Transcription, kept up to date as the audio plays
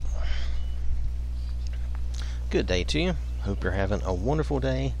Good day to you. Hope you're having a wonderful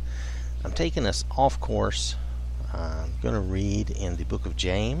day. I'm taking us off course. I'm going to read in the book of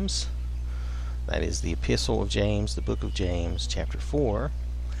James. That is the epistle of James, the book of James, chapter 4.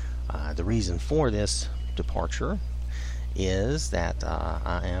 The reason for this departure is that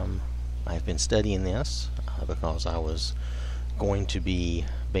I've been studying this because I was going to be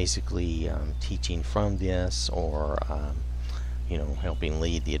basically teaching from this or helping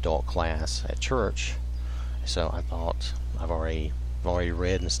lead the adult class at church. So I thought I've already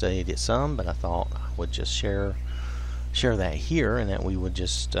read and studied it some, but I thought I would just share that here, and that we would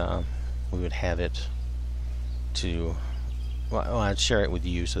just we would have it to. Well, I'd share it with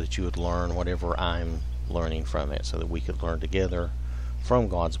you so that you would learn whatever I'm learning from it, so that we could learn together from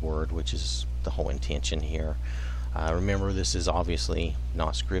God's Word, which is the whole intention here. Remember, this is obviously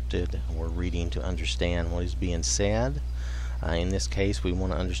not scripted. We're reading to understand what is being said. In this case, we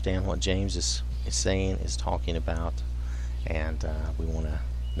want to understand what James is saying, is talking about, and we want to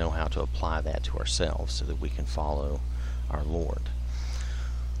know how to apply that to ourselves so that we can follow our Lord.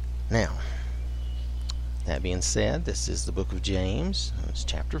 Now, that being said, this is the book of James. It's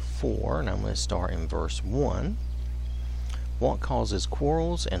chapter 4, and I'm going to start in verse 1. What causes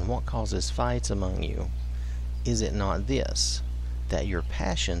quarrels and what causes fights among you? Is it not this, that your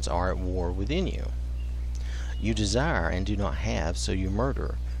passions are at war within you? You desire and do not have, so you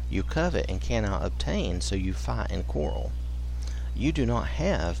murder. You covet and cannot obtain, so you fight and quarrel. You do not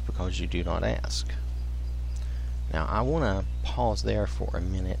have because you do not ask. Now, I want to pause there for a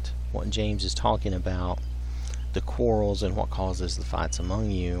minute. What James is talking about, the quarrels and what causes the fights among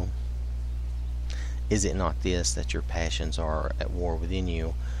you. Is it not this, that your passions are at war within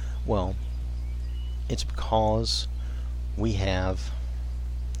you? Well, it's because we have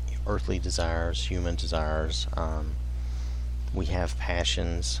earthly desires, human desires. We have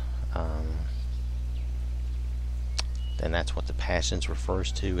passions, and that's what the passions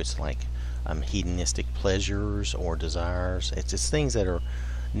refers to. It's like hedonistic pleasures or desires. It's just things that are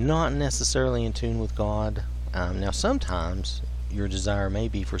not necessarily in tune with God. Now, sometimes your desire may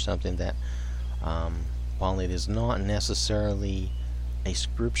be for something that, while it is not necessarily a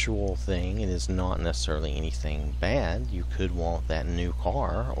scriptural thing, it is not necessarily anything bad. You could want that new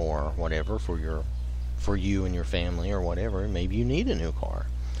car or whatever for you and your family or whatever. Maybe you need a new car.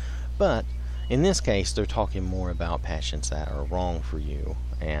 But in this case, they're talking more about passions that are wrong for you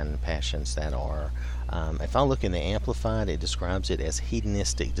and passions that are, if I look in the Amplified, it describes it as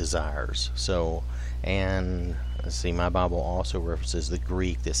hedonistic desires. So, and let's see, my Bible also references the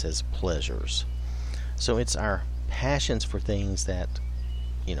Greek that says pleasures. So it's our passions for things that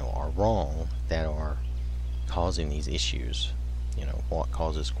are wrong that are causing these issues. What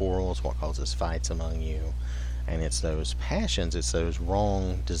causes quarrels, what causes fights among you. And it's those passions, it's those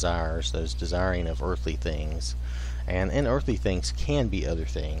wrong desires, those desiring of earthly things. And earthly things can be other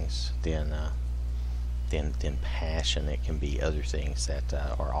things than passion. It can be other things that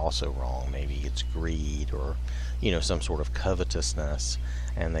are also wrong. Maybe it's greed or some sort of covetousness.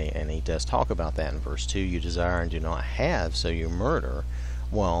 And he does talk about that in verse 2. You desire and do not have, so you murder.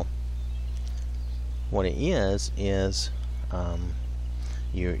 Well, what it is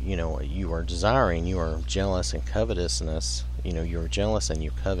you are desiring, you are jealous and covetousness. You're jealous and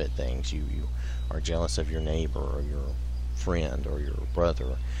you covet things. You are jealous of your neighbor or your friend or your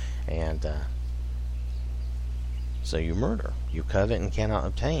brother, and so you murder. You covet and cannot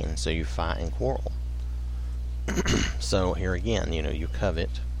obtain, so you fight and quarrel. So here again, you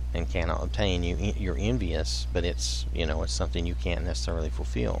covet and cannot obtain. You're envious, but it's something you can't necessarily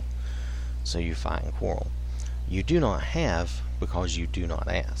fulfill. So you fight and quarrel. You do not have because you do not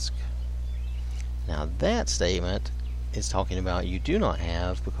ask. Now that statement is talking about you do not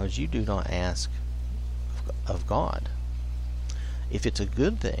have because you do not ask of God. If it's a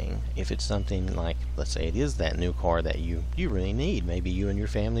good thing, if it's something like, let's say it is that new car that you really need, maybe you and your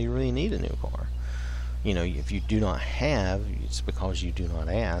family really need a new car. If you do not have, it's because you do not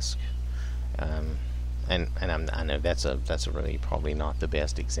ask. I know that's a really probably not the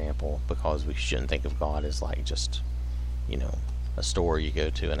best example, because we shouldn't think of God as like just a store you go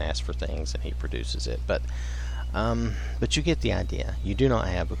to and ask for things and He produces it. But you get the idea. You do not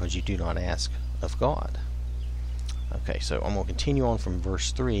have because you do not ask of God. Okay, so I'm going to continue on from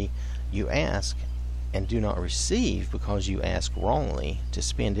verse 3. You ask and do not receive because you ask wrongly to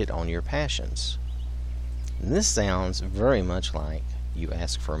spend it on your passions. And this sounds very much like you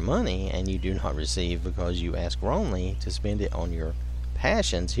ask for money and you do not receive because you ask wrongly to spend it on your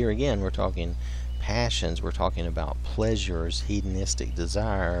passions. Here again, we're talking passions. We're talking about pleasures, hedonistic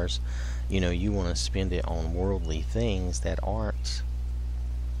desires. You want to spend it on worldly things that aren't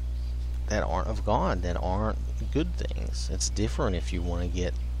that aren't of God, that aren't good things. It's different if you want to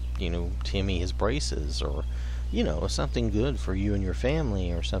get, Timmy his braces, or, something good for you and your family,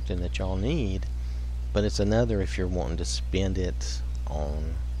 or something that y'all need. But it's another if you're wanting to spend it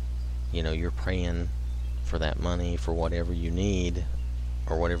on, you're praying for that money for whatever you need,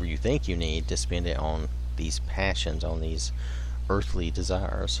 or whatever you think you need, to spend it on these passions, on these earthly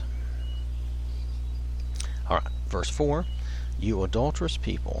desires. Alright, verse 4. You adulterous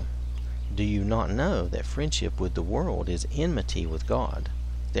people, do you not know that friendship with the world is enmity with God?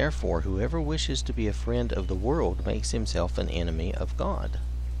 Therefore, whoever wishes to be a friend of the world makes himself an enemy of God.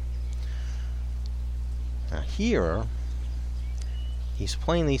 Now here, he's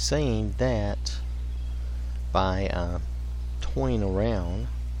plainly saying that by toying around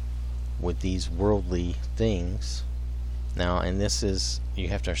with these worldly things. Now, and this is, you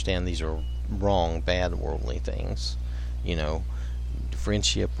have to understand, these are wrong, bad worldly things.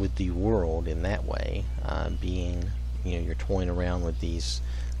 Friendship with the world in that way, being, you're toying around with these,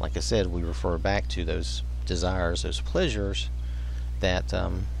 like I said, we refer back to those desires, those pleasures, that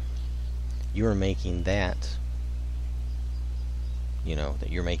you're making that, that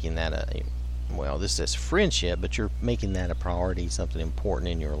you're making that this is friendship, but you're making that a priority, something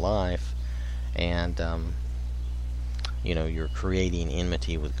important in your life, and you're creating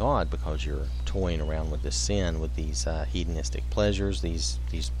enmity with God because you're toying around with this sin, with these hedonistic pleasures, these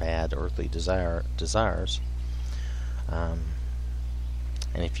bad earthly desires. And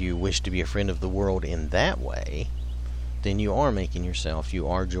if you wish to be a friend of the world in that way, then you are you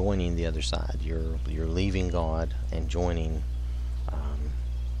are joining the other side. You're leaving God and joining.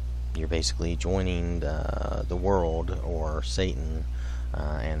 You're basically joining the world, or Satan,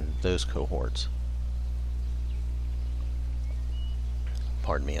 and those cohorts.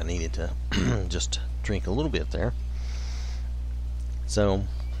 Pardon me, I needed to just drink a little bit there. So,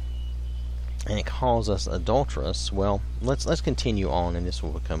 and it calls us adulterous. Well, let's continue on, and this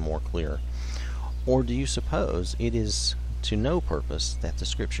will become more clear. Or do you suppose it is to no purpose that the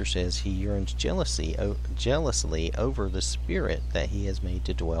Scripture says he yearns jealously over the Spirit that he has made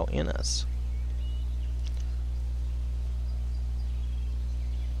to dwell in us?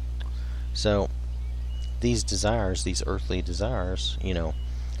 So, these desires, these earthly desires,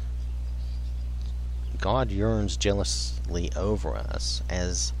 God yearns jealously over us,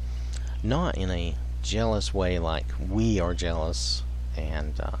 as not in a jealous way like we are jealous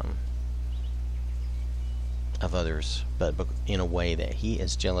and of others, but in a way that he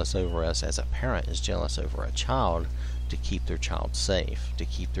is jealous over us as a parent is jealous over a child, to keep their child safe, to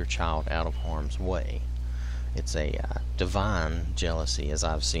keep their child out of harm's way. It's a divine jealousy, as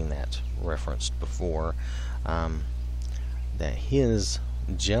I've seen that referenced before, that his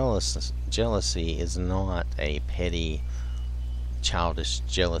jealousy is not a petty, childish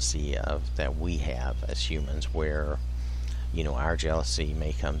jealousy that we have as humans, where our jealousy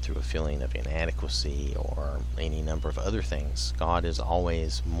may come through a feeling of inadequacy or any number of other things. God is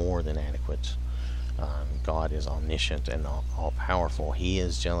always more than adequate. God is omniscient and all-powerful. He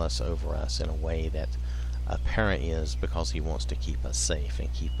is jealous over us in a way that a parent is, because he wants to keep us safe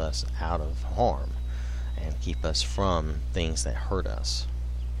and keep us out of harm and keep us from things that hurt us.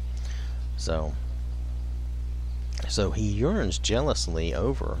 So he yearns jealously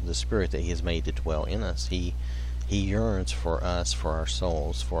over the Spirit that he has made to dwell in us. He yearns for us, for our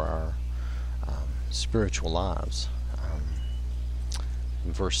souls, for our spiritual lives.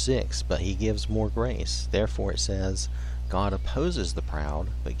 In verse 6, but he gives more grace. Therefore it says, God opposes the proud,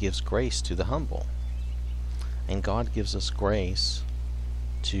 but gives grace to the humble. And God gives us grace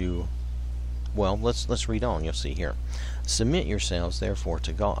to, let's read on. You'll see here. Submit yourselves therefore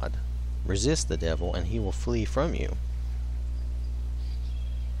to God. Resist the devil, and he will flee from you.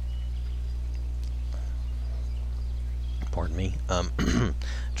 Pardon me.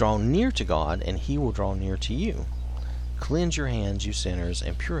 Draw near to God, and he will draw near to you. Cleanse your hands, you sinners,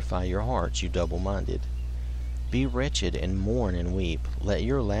 and purify your hearts, you double-minded. Be wretched and mourn and weep. Let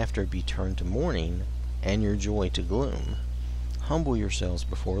your laughter be turned to mourning, and your joy to gloom. Humble yourselves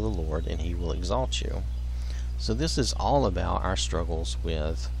before the Lord, and he will exalt you. So this is all about our struggles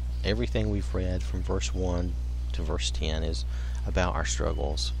with everything we've read from verse 1 to verse 10 is about our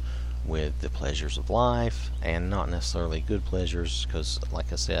struggles with the pleasures of life, and not necessarily good pleasures, because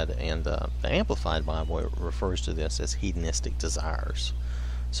like I said, and the Amplified Bible, it refers to this as hedonistic desires.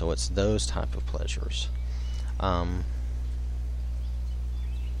 So it's those type of pleasures.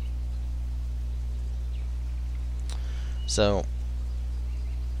 So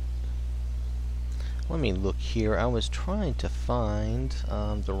let me look here. I was trying to find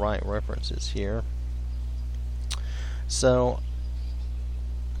the right references here. So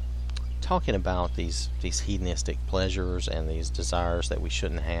talking about these hedonistic pleasures and these desires that we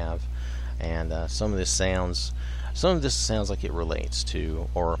shouldn't have. And some of this sounds like it relates to,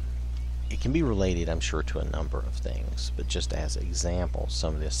 or it can be related, I'm sure, to a number of things. But just as examples,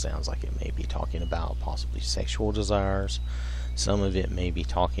 some of this sounds like it may be talking about possibly sexual desires. Some of it may be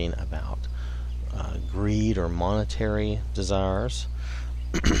talking about greed or monetary desires.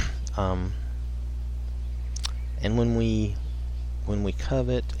 And when we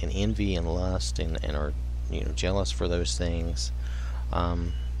covet and envy and lust and are jealous for those things,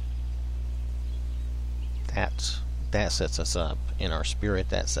 that sets us up in our spirit.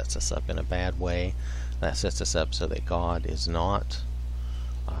 That sets us up in a bad way. That sets us up so that God is not,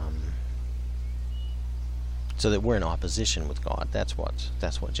 so that we're in opposition with God. That's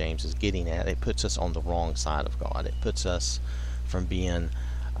what James is getting at. It puts us on the wrong side of God. It puts us from being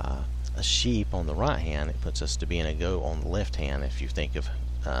a sheep on the right hand. It puts us to being a goat on the left hand. If you think of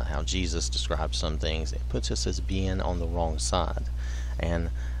how Jesus describes some things, it puts us as being on the wrong side. And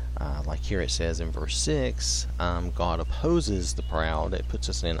like here it says in verse 6, God opposes the proud. It puts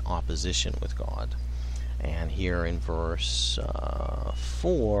us in opposition with God. And here in verse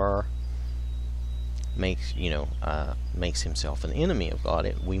 4, makes himself an enemy of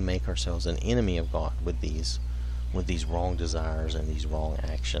God. We make ourselves an enemy of God with these wrong desires and these wrong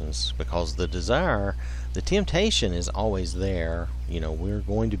actions, because the temptation is always there. We're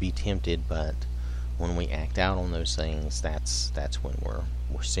going to be tempted, but when we act out on those things, that's when we're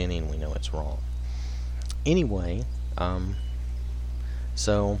sinning. We know it's wrong. Anyway,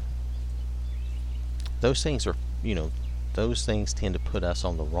 so those things tend to put us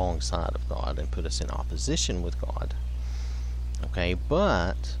on the wrong side of God and put us in opposition with God. Okay,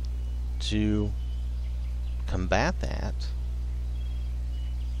 but to combat that,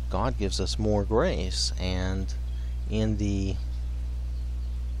 God gives us more grace. And in the,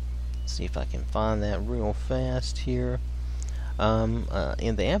 see if I can find that real fast here.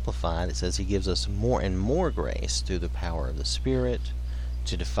 In the Amplified, it says He gives us more and more grace through the power of the Spirit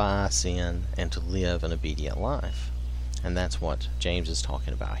to defy sin and to live an obedient life. And that's what James is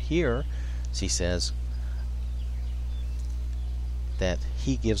talking about here. He says that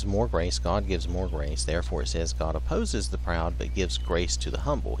He gives more grace, God gives more grace. Therefore it says God opposes the proud but gives grace to the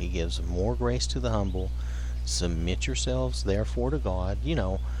humble. He gives more grace to the humble. Submit yourselves therefore to God.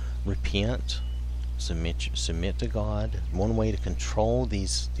 Repent, submit to God. One way to control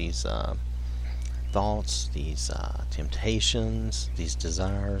these thoughts, these temptations, these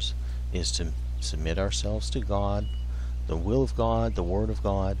desires, is to submit ourselves to God, the will of God, the Word of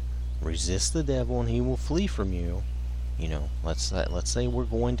God. Resist the devil and he will flee from you. Let's say we're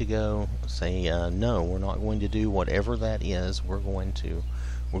going to go say no, we're not going to do whatever that is. We're going to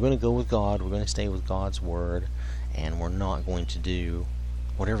go with God. We're going to stay with God's Word, and we're not going to do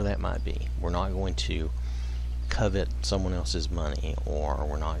whatever that might be. We're not going to covet someone else's money, or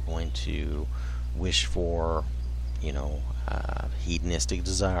we're not going to wish for hedonistic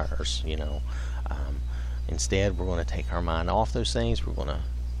desires. Instead, we're going to take our mind off those things. We're going to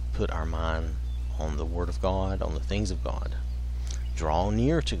put our mind on the Word of God, on the things of God. Draw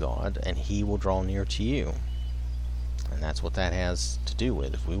near to God, and He will draw near to you. And that's what that has to do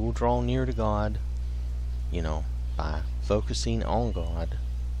with. If we will draw near to God, by focusing on God,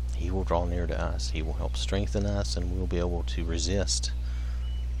 He will draw near to us. He will help strengthen us, and we'll be able to resist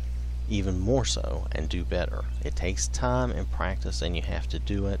even more so and do better. It takes time and practice, and you have to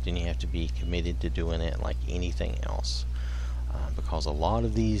do it, and you have to be committed to doing it like anything else. Because a lot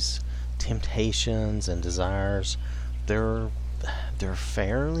of these temptations and desires, they're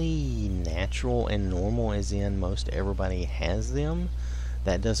fairly natural and normal, as in most everybody has them.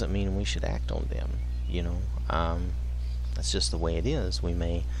 That doesn't mean we should act on them. That's just the way it is. We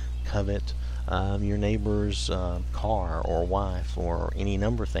may covet your neighbor's car or wife or any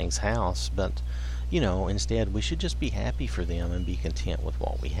number of things, house, but instead we should just be happy for them and be content with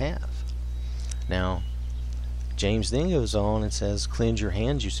what we have. Now, James then goes on and says, "Cleanse your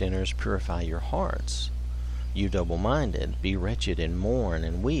hands, you sinners, purify your hearts. You double-minded, be wretched and mourn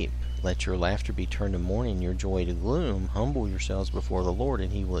and weep. Let your laughter be turned to mourning, your joy to gloom. Humble yourselves before the Lord,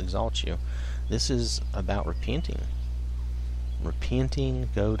 and He will exalt you." This is about repenting.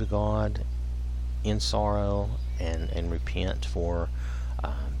 Go to God in sorrow and repent for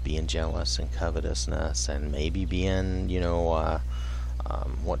being jealous and covetousness, and maybe being,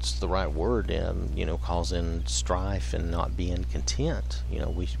 what's the right word? Causing strife and not being content.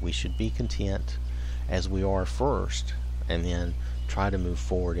 We should be content as we are first, and then try to move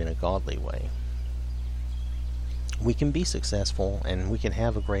forward in a godly way. We can be successful and we can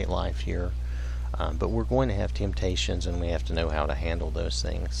have a great life here, but we're going to have temptations, and we have to know how to handle those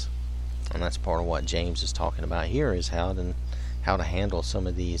things. And that's part of what James is talking about here, is how to handle some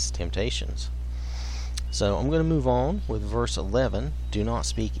of these temptations. So I'm going to move on with verse 11. Do not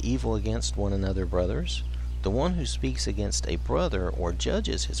speak evil against one another, brothers. The one who speaks against a brother or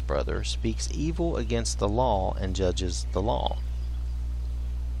judges his brother speaks evil against the law and judges the law.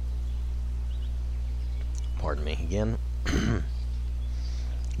 Pardon me again.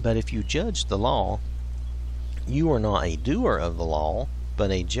 But if you judge the law, you are not a doer of the law,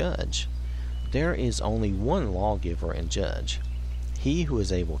 but a judge. There is only one lawgiver and judge, he who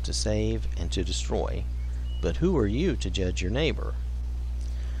is able to save and to destroy. But who are you to judge your neighbor?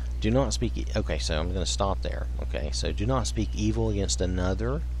 Do not speak... Okay, so I'm going to stop there. Okay, so do not speak evil against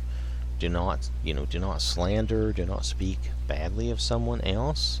another. Do not slander. Do not speak badly of someone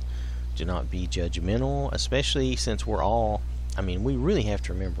else. Do not be judgmental, especially since we're all... we really have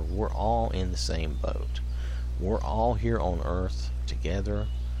to remember, we're all in the same boat. We're all here on earth together.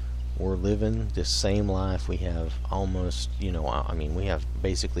 We're living this same life. We have almost, we have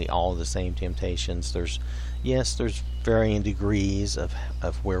basically all the same temptations. There's varying degrees of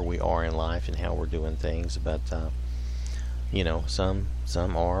where we are in life and how we're doing things, but some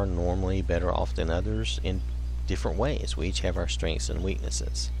are normally better off than others in different ways. We each have our strengths and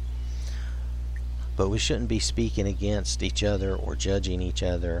weaknesses. But we shouldn't be speaking against each other or judging each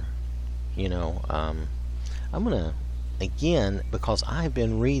other. I'm going to, again, because I've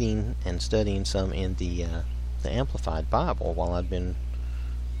been reading and studying some in the Amplified Bible while I've been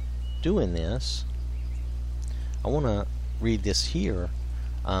doing this, I want to read this here.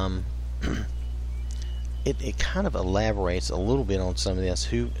 It kind of elaborates a little bit on some of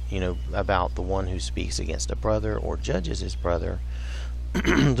this, about the one who speaks against a brother or judges his brother.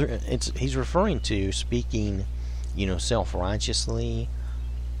 He's referring to speaking, self-righteously,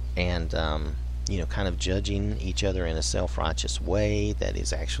 and kind of judging each other in a self-righteous way that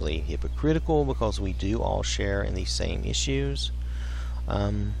is actually hypocritical, because we do all share in these same issues.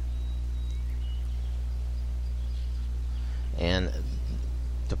 And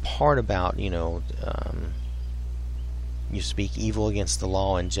the part about, you speak evil against the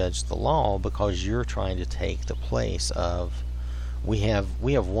law and judge the law, because you're trying to take the place of, we have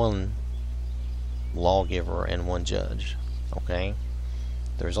one lawgiver and one judge, okay?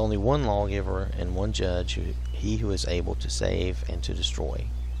 There's only one lawgiver and one judge, he who is able to save and to destroy.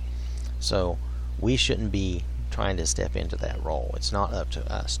 So we shouldn't be trying to step into that role. It's not up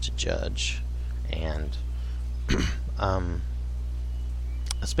to us to judge, and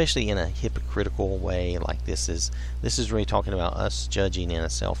especially in a hypocritical way like this is really talking about us judging in a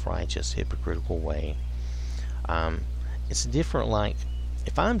self-righteous, hypocritical way. It's different, like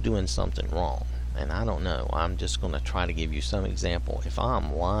if I'm doing something wrong, and I don't know, I'm just going to try to give you some example. If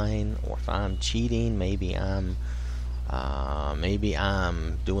I'm lying or if I'm cheating, maybe I'm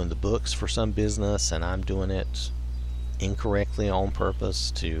doing the books for some business and I'm doing it incorrectly on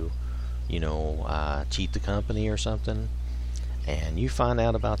purpose to, cheat the company or something, and you find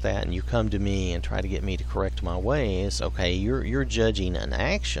out about that and you come to me and try to get me to correct my ways. Okay, you're judging an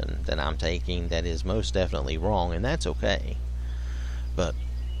action that I'm taking that is most definitely wrong, and that's okay. But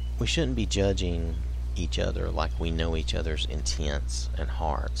we shouldn't be judging each other like we know each other's intents and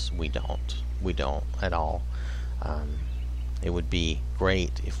hearts. We don't at all. It would be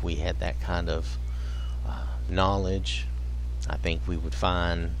great if we had that kind of knowledge. I think we would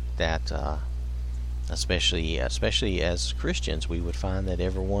find that especially as Christians, we would find that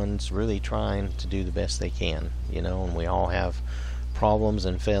everyone's really trying to do the best they can, and we all have problems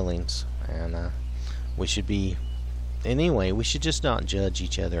and failings, and we should just not judge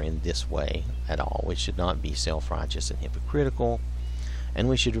each other in this way at all. We should not be self-righteous and hypocritical, and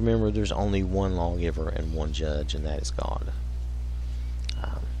we should remember there's only one lawgiver and one judge, and that is God.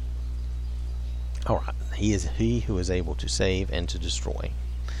 Alright, he is he who is able to save and to destroy.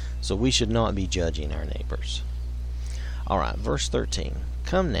 So we should not be judging our neighbors. Alright, verse 13.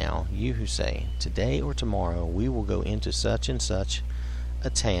 Come now, you who say, today or tomorrow we will go into such and such a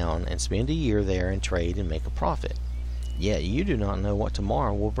town and spend a year there and trade and make a profit. Yet you do not know what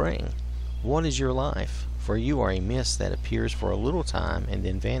tomorrow will bring. What is your life? For you are a mist that appears for a little time and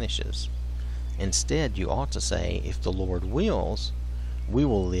then vanishes. Instead, you ought to say, if the Lord wills, we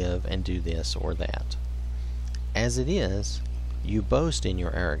will live and do this or that. As it is, you boast in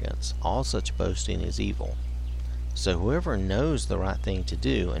your arrogance. All such boasting is evil. So whoever knows the right thing to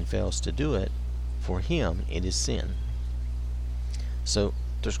do and fails to do it, for him it is sin. So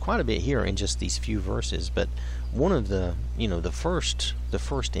there's quite a bit here in just these few verses, but one of the first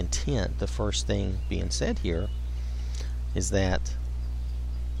intent, the first thing being said here is that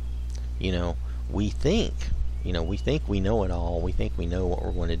we think we think we know it all. We think we know what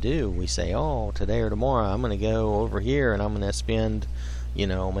we're going to do. We say, oh, today or tomorrow I'm going to go over here and I'm going to spend,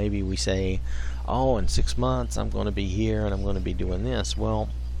 maybe we say, oh, in 6 months I'm going to be here and I'm going to be doing this. Well,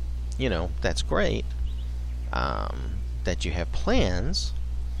 that's great that you have plans,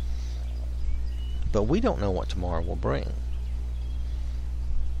 but we don't know what tomorrow will bring.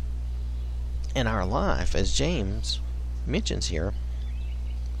 In our life, as James mentions here,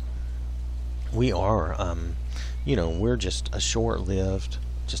 we are, we're just a short-lived,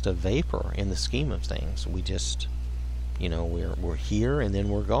 just a vapor in the scheme of things. We just, we're here and then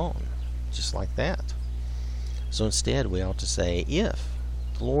we're gone, just like that. So instead, we ought to say, if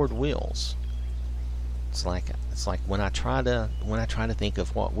the Lord wills. It's like when I try to think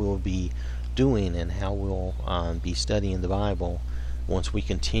of what we'll be doing and how we'll be studying the Bible once we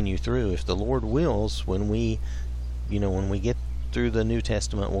continue through. If the Lord wills, when we get through the New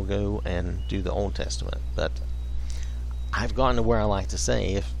Testament, we'll go and do the Old Testament. But I've gotten to where I like to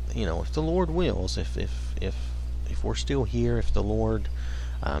say, if the Lord wills, if we're still here, if the Lord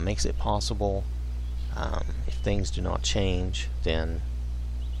makes it possible, if things do not change, then.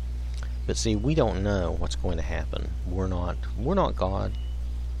 But see, we don't know what's going to happen. We're not God.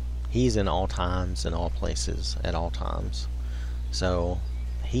 He's in all times, in all places, at all times. So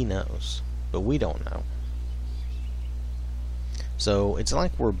He knows, but we don't know. So it's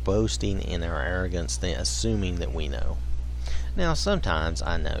like we're boasting in our arrogance, assuming that we know. Now, sometimes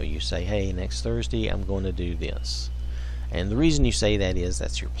I know you say, hey, next Thursday I'm going to do this. And the reason you say that is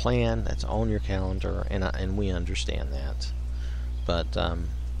that's your plan, that's on your calendar, and we understand that. But,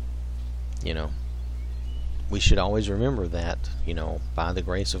 we should always remember that, by the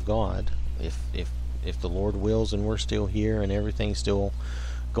grace of God, if the Lord wills and we're still here and everything's still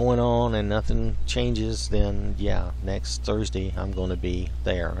going on and nothing changes, then yeah, next Thursday I'm going to be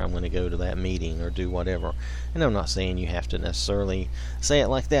there. I'm going to go to that meeting or do whatever. And I'm not saying you have to necessarily say it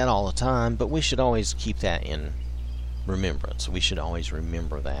like that all the time, but we should always keep that in remembrance. We should always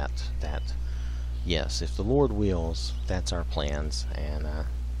remember that yes, if the Lord wills, that's our plans, and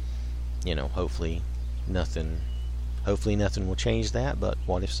hopefully nothing will change that. But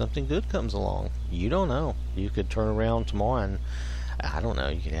what if something good comes along? You don't know. You could turn around tomorrow and I don't know,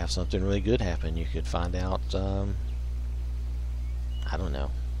 you could have something really good happen. You could find out, I don't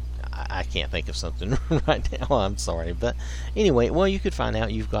know. I can't think of something right now. I'm sorry. But anyway, well, you could find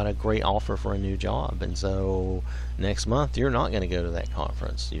out you've got a great offer for a new job. And so next month, you're not going to go to that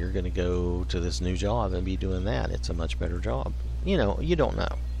conference. You're going to go to this new job and be doing that. It's a much better job. You don't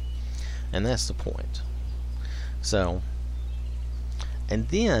know. And that's the point. So, and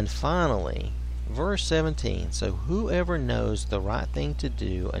then finally, verse 17, so whoever knows the right thing to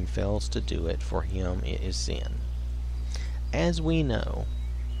do and fails to do it, for him it is sin. As we know,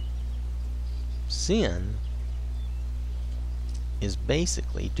 sin is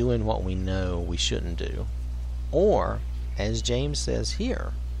basically doing what we know we shouldn't do. Or, as James says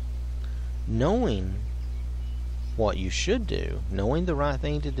here, knowing what you should do, knowing the right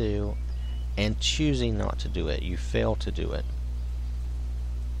thing to do, and choosing not to do it. You fail to do it.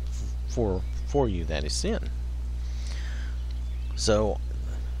 For you, that is sin. So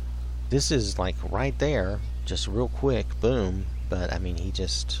this is like right there, just real quick, boom. But I mean, he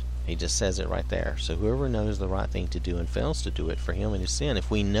just says it right there. So whoever knows the right thing to do and fails to do it, for him it is sin.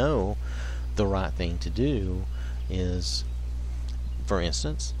 If we know the right thing to do is, for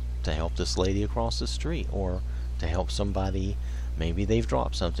instance, to help this lady across the street, or to help somebody, maybe they've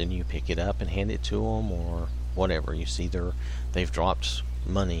dropped something, you pick it up and hand it to them, or whatever. You see they've dropped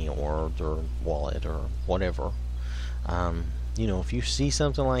money or their wallet or whatever. If you see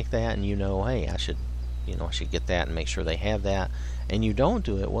something like that and hey, I should get that and make sure they have that, and you don't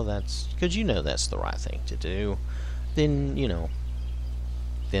do it, well, that's because that's the right thing to do. Then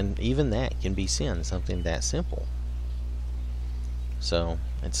then even that can be sin, something that simple. So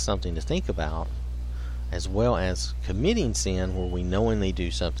it's something to think about. As well as committing sin where we knowingly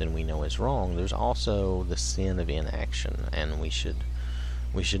do something we know is wrong, there's also the sin of inaction, and we should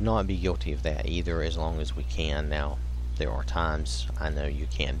not be guilty of that either, as long as we can. Now, there are times I know you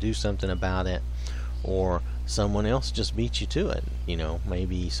can't do something about it, or someone else just beats you to it.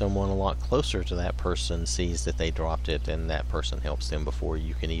 Maybe someone a lot closer to that person sees that they dropped it, and that person helps them before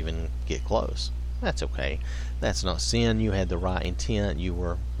you can even get close. That's okay. That's not sin. You had the right intent.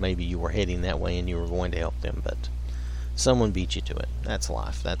 Maybe you were heading that way and you were going to help them, but someone beat you to it. That's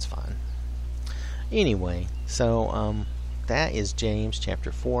life. That's fine. Anyway, so that is James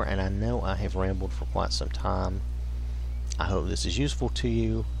chapter 4, and I know I have rambled for quite some time. I hope this is useful to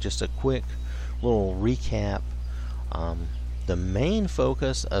you. Just a quick little recap. The main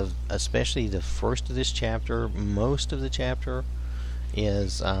focus of especially the first of this chapter, most of the chapter,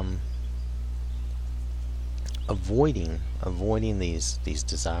 is avoiding these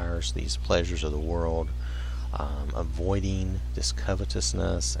desires, these pleasures of the world, avoiding this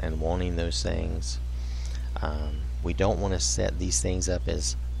covetousness and wanting those things. We don't want to set these things up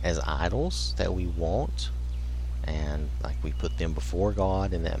as idols that we want, and like we put them before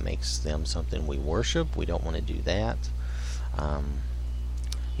God, and that makes them something we worship. We don't want to do that.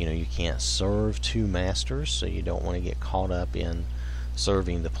 You can't serve two masters, so you don't want to get caught up in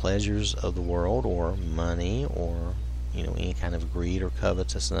serving the pleasures of the world or money or any kind of greed or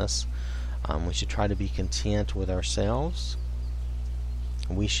covetousness. We should try to be content with ourselves.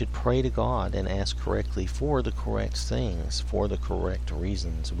 We should pray to God and ask correctly for the correct things, for the correct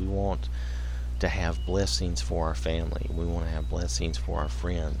reasons. We want to have blessings for our family. We want to have blessings for our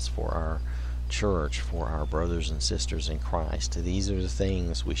friends, for our church, for our brothers and sisters in Christ. These are the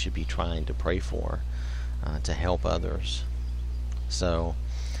things we should be trying to pray for, to help others. So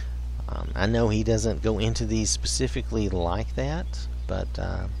I know he doesn't go into these specifically like that, but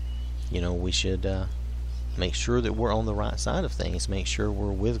we should make sure that we're on the right side of things, make sure we're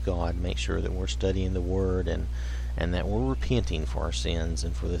with God, make sure that we're studying the Word, and that we're repenting for our sins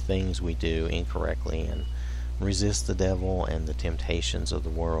and for the things we do incorrectly, and resist the devil and the temptations of the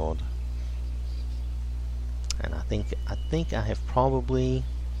world. And I think I have probably,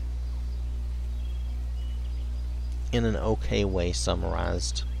 in an okay way,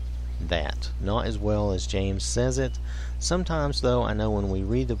 summarized that. Not as well as James says it. Sometimes, though, I know when we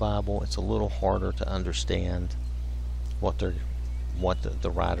read the Bible, it's a little harder to understand what the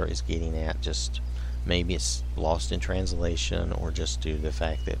writer is getting at. Just maybe it's lost in translation, or just due to the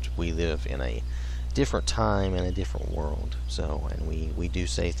fact that we live in a different time and a different world. So, and we do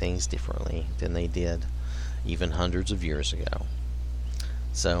say things differently than they did even hundreds of years ago.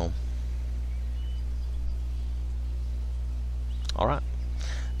 So, all right.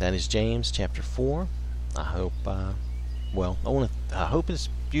 That is James chapter 4. I hope, I hope it's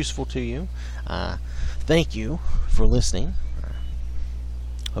useful to you. Thank you for listening.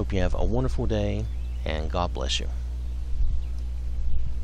 Hope you have a wonderful day, and God bless you.